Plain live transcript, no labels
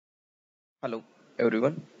Hello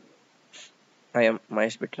everyone, I am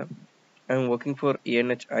Mahesh Bitla. I am working for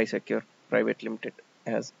ENH Secure Private Limited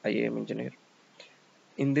as IAM engineer.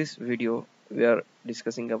 In this video, we are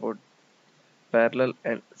discussing about parallel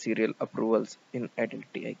and serial approvals in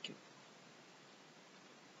IdentityIQ.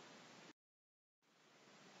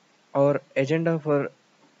 Our agenda for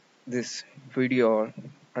this video are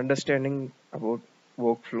understanding about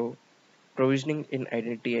workflow, provisioning in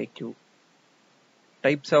IdentityIQ,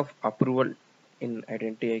 types of approval in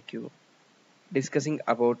IdentityIQ, discussing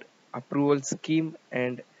about approval scheme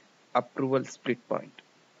and approval split point,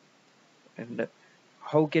 and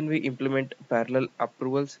how can we implement parallel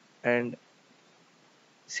approvals and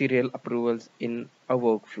serial approvals in a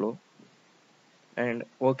workflow, and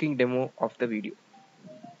working demo of the video.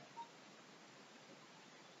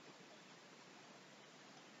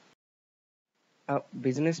 A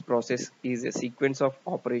business process is a sequence of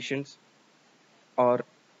operations or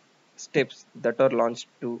steps that are launched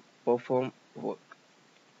to perform work.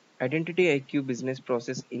 Identity IQ business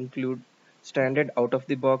process include standard out of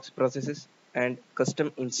the box processes and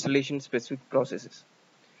custom installation specific processes.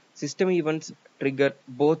 System events trigger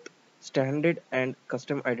both standard and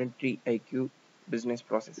custom identity IQ business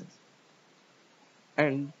processes.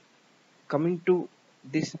 And coming to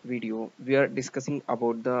this video, we are discussing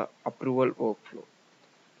about the approval workflow.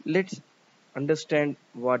 Let's understand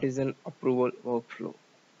what is an approval workflow.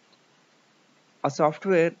 A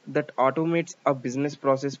software that automates a business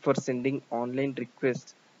process for sending online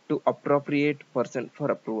requests to appropriate person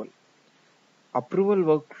for approval. Approval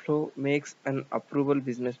workflow makes an approval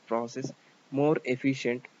business process more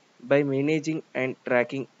efficient by managing and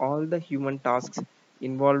tracking all the human tasks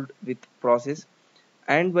involved with process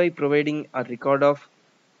and by providing a record of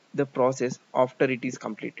the process after it is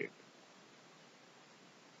completed.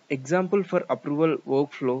 Example for approval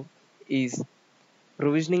workflow is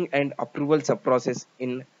provisioning and approval subprocess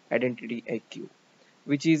in Identity IQ,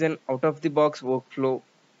 which is an out-of-the-box workflow.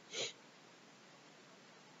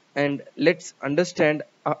 And let's understand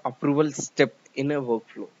a approval step in a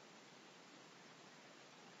workflow.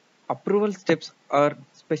 Approval steps are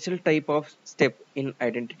special type of step in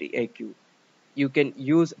Identity IQ. You can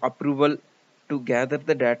use approval to gather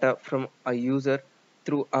the data from a user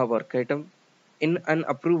through a work item. In an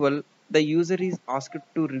approval, the user is asked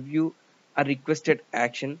to review a requested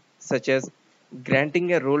action such as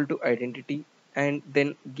granting a role to identity and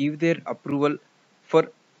then give their approval for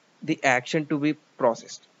the action to be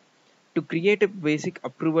processed. To create a basic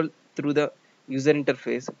approval through the user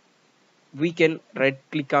interface, we can right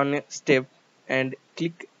click on a step and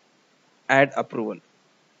click add approval.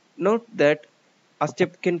 Note that a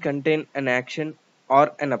step can contain an action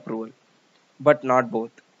or an approval, but not both.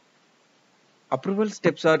 Approval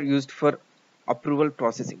steps are used for approval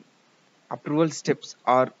processing. Approval steps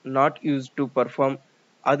are not used to perform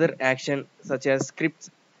other action such as scripts,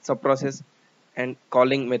 subprocess, and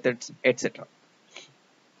calling methods, etc.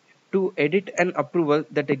 To edit an approval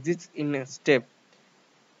that exists in a step,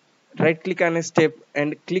 right click on a step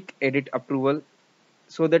and click edit approval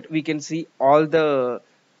so that we can see all the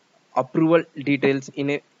approval details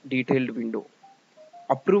in a detailed window.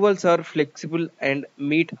 Approvals are flexible and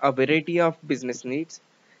meet a variety of business needs.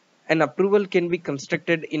 An approval can be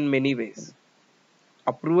constructed in many ways.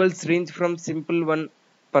 Approvals range from simple one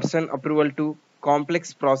person approval to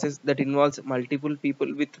complex process that involves multiple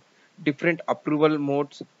people with different approval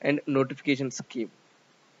modes and notification scheme.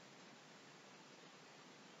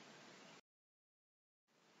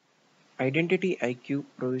 Identity IQ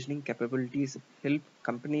provisioning capabilities help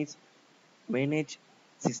companies manage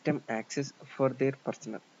system access for their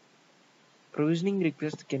personnel. Provisioning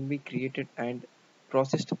requests can be created and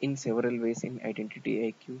processed in several ways in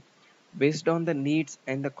Identity IQ based on the needs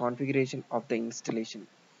and the configuration of the installation.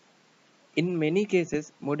 In many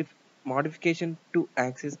cases, modification to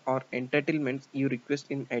access or entitlements you request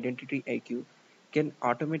in Identity IQ can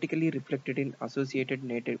automatically reflected in associated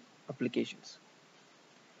native applications.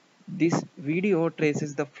 This video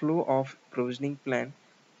traces the flow of provisioning plan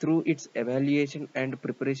through its evaluation and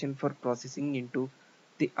preparation for processing into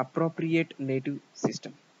the appropriate native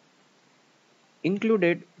system.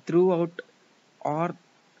 Included throughout are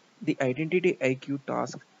the Identity IQ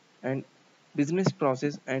tasks and business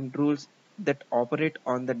process and rules that operate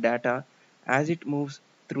on the data as it moves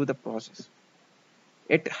through the process.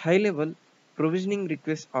 At high level, provisioning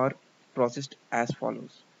requests are processed as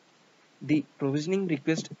follows. The provisioning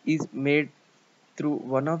request is made through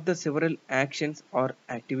one of the several actions or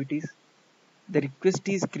activities. The request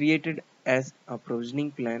is created as a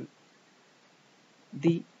provisioning plan.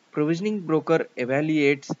 The provisioning broker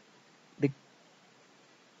evaluates the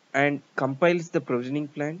and compiles the provisioning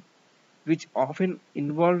plan. which often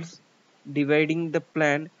involves dividing the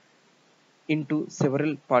plan into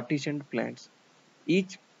several partitioned plans.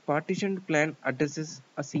 Each partitioned plan addresses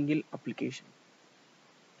a single application.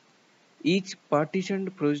 Each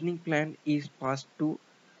partitioned provisioning plan is passed to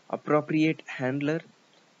appropriate handler,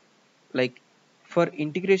 like for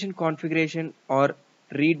integration configuration or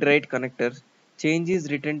read write connectors, change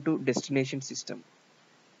is written to destination system.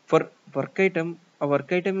 For work item, a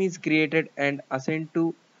work item is created and assigned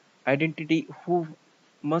to identity who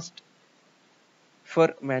must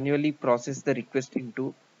for manually process the request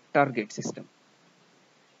into target system.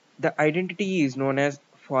 The identity is known as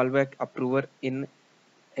fallback approver in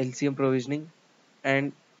LCM provisioning,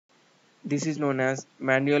 and this is known as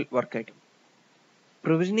manual work item.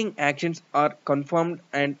 Provisioning actions are confirmed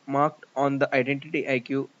and marked on the identity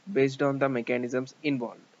IQ based on the mechanisms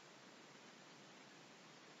involved.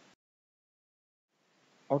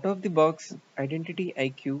 Out of the box, identity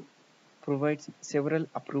IQ provides several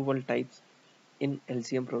approval types in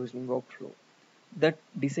LCM provisioning workflow that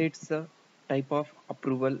decides the type of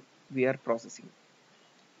approval we are processing.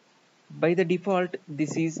 By the default,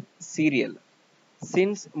 this is serial.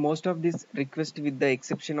 Since most of these requests with the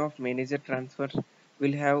exception of manager transfer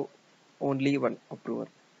will have only one approver.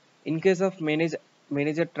 In case of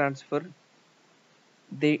manager transfer,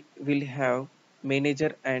 they will have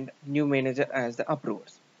manager and new manager as the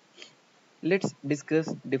approvers. Let's discuss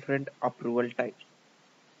different approval types.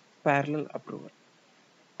 Parallel approval.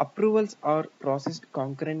 Approvals are processed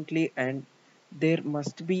concurrently and there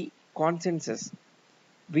must be consensus.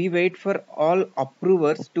 We wait for all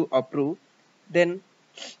approvers to approve, then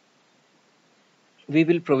we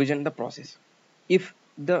will provision the process. If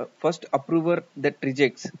the first approver that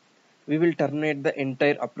rejects, we will terminate the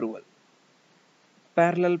entire approval.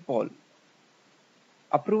 Parallel poll.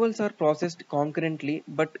 Approvals are processed concurrently,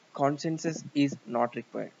 but consensus is not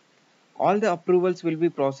required. All the approvals will be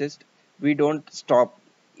processed. We don't stop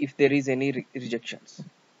if there is any rejections.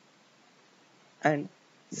 And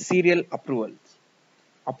serial approvals.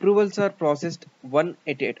 Approvals are processed one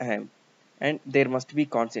at a time and there must be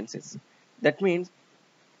consensus. That means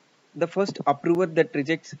the first approver that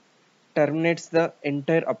rejects terminates the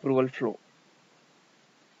entire approval flow.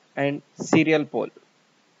 And serial poll.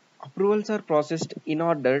 Approvals are processed in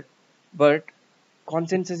order but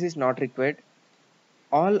consensus is not required.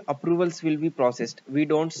 All approvals will be processed. We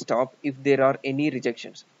don't stop if there are any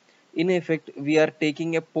rejections. In effect, we are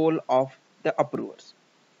taking a poll of the approvers.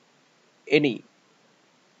 Any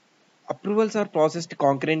approvals are processed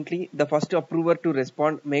concurrently. The first approver to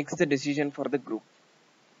respond makes the decision for the group.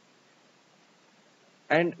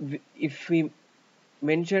 And if we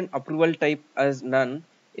mention approval type as none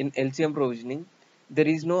in LCM provisioning, there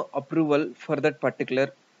is no approval for that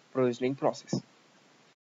particular provisioning process.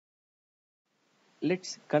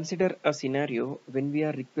 Let's consider a scenario when we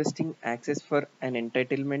are requesting access for an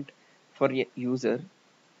entitlement for a user.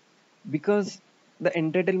 Because the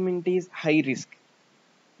entitlement is high risk,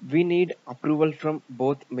 we need approval from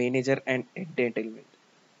both manager and entitlement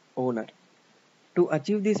owner. To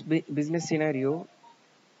achieve this business scenario,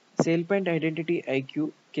 Sailpoint Identity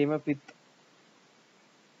IQ came up with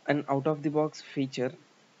an out-of-the-box feature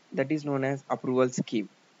that is known as approval scheme.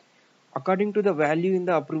 According to the value in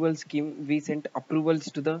the approval scheme, we sent approvals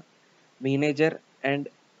to the manager and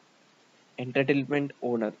entitlement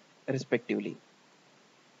owner respectively.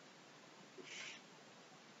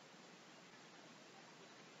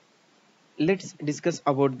 Let's discuss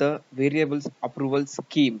about the variables approval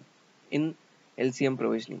scheme in LCM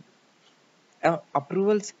provisioning.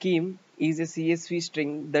 Approval scheme is a CSV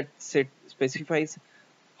string that specifies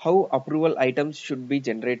how approval items should be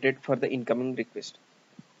generated for the incoming request.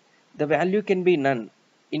 The value can be none,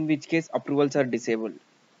 in which case approvals are disabled.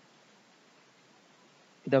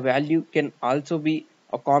 The value can also be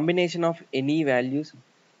a combination of any values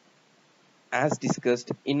as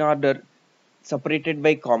discussed in order separated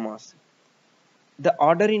by commas. The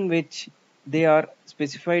order in which they are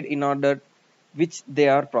specified in order which they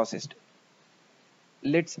are processed.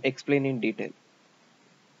 Let's explain in detail.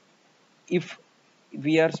 If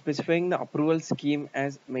we are specifying the approval scheme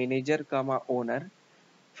as manager comma owner,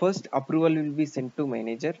 first approval will be sent to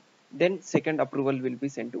manager, then second approval will be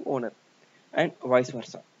sent to owner, and vice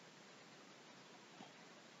versa.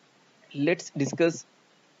 Let's discuss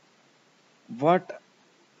what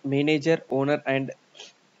manager, owner, and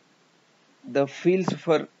the fields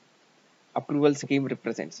for approval scheme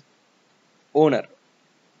represents. Owner.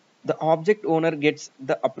 The object owner gets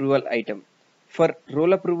the approval item. For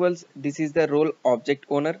role approvals, this is the role object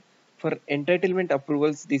owner. For entitlement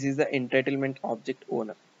approvals, this is the entitlement object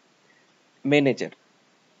owner. Manager.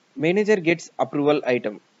 Manager gets approval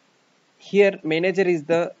item. Here manager is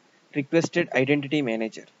the requested identity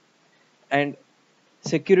manager and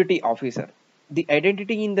security officer. The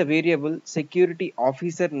identity in the variable security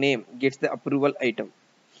officer name gets the approval item.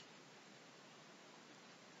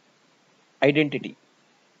 Identity.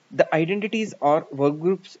 The identities or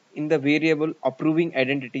workgroups in the variable approving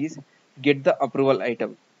identities get the approval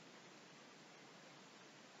item.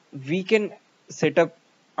 We can set up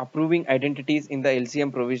approving identities in the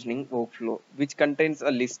LCM provisioning workflow, which contains a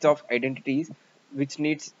list of identities which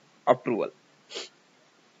needs approval.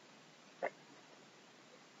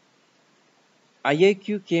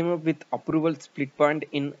 IIQ came up with approval split point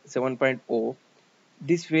in 7.0.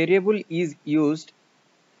 This variable is used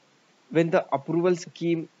when the approval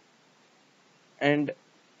scheme and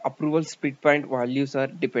approval split point values are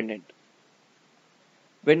dependent.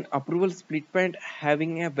 When approval split point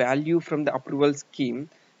having a value from the approval scheme,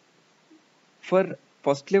 for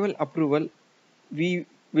first level approval, we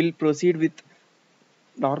will proceed with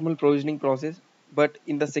normal provisioning process, but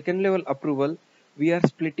in the second level approval, we are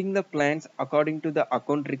splitting the plans according to the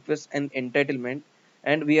account request and entitlement,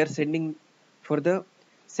 and we are sending for the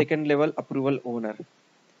second level approval owner.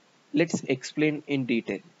 Let's explain in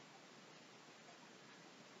detail.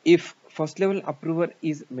 If first level approver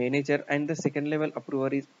is manager and the second level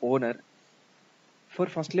approver is owner, for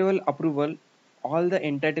first level approval, all the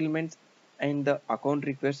entitlements and the account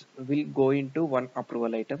requests will go into one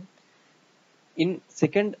approval item. In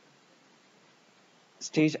second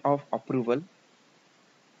stage of approval,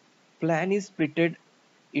 plan is splitted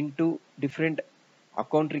into different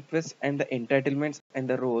account requests and the entitlements and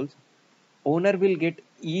the roles. Owner will get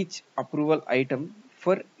each approval item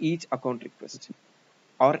for each account request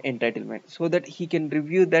or entitlement so that he can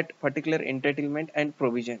review that particular entitlement and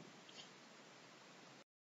provision.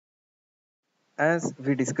 As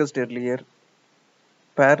we discussed earlier,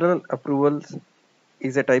 parallel approvals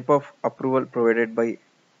is a type of approval provided by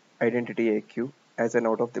IdentityIQ as an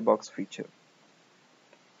out-of-the-box feature.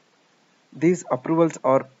 These approvals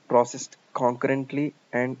are processed concurrently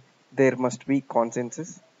and there must be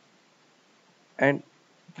consensus, and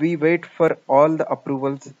we wait for all the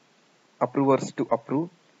approvers to approve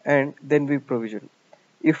and then we provision.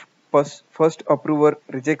 If first approver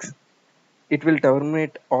rejects, it will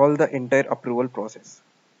terminate all the entire approval process.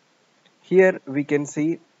 Here we can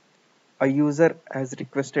see a user has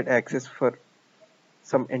requested access for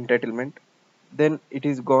some entitlement, then it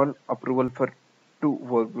is gone approval for two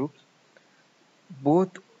work groups.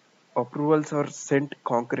 Both approvals are sent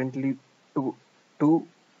concurrently to two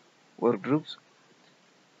work groups.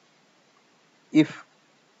 If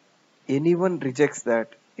anyone rejects that,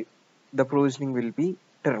 the provisioning will be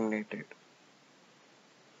terminated.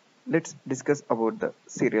 Let's discuss about the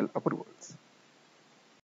serial approvals.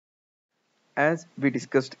 As we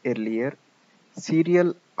discussed earlier,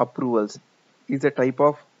 serial approvals is a type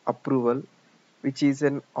of approval which is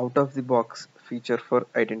an out-of-the-box feature for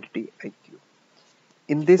IdentityIQ.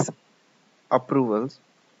 In this approvals,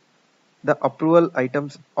 the approval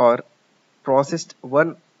items are processed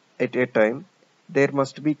one at a time. There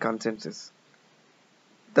must be consensus.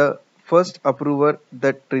 The first approver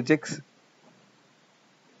that rejects,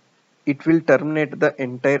 it will terminate the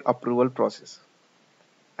entire approval process.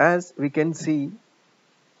 As we can see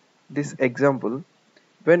this example,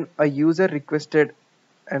 when a user requested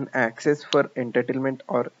an access for entitlement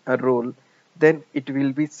or a role, then it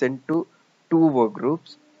will be sent to two work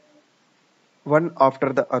groups, one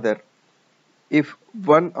after the other. If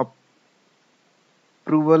one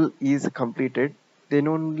approval is completed, then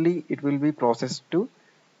only it will be processed to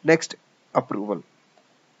next approval.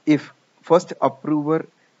 If first approver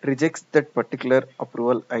rejects that particular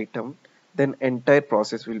approval item, then entire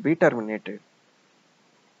process will be terminated.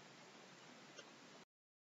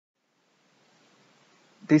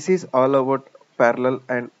 This is all about parallel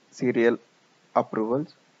and serial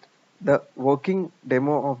approvals. The working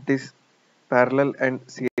demo of this parallel and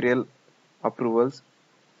serial approvals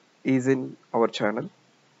is in our channel.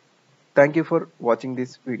 Thank you for watching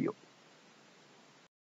this video.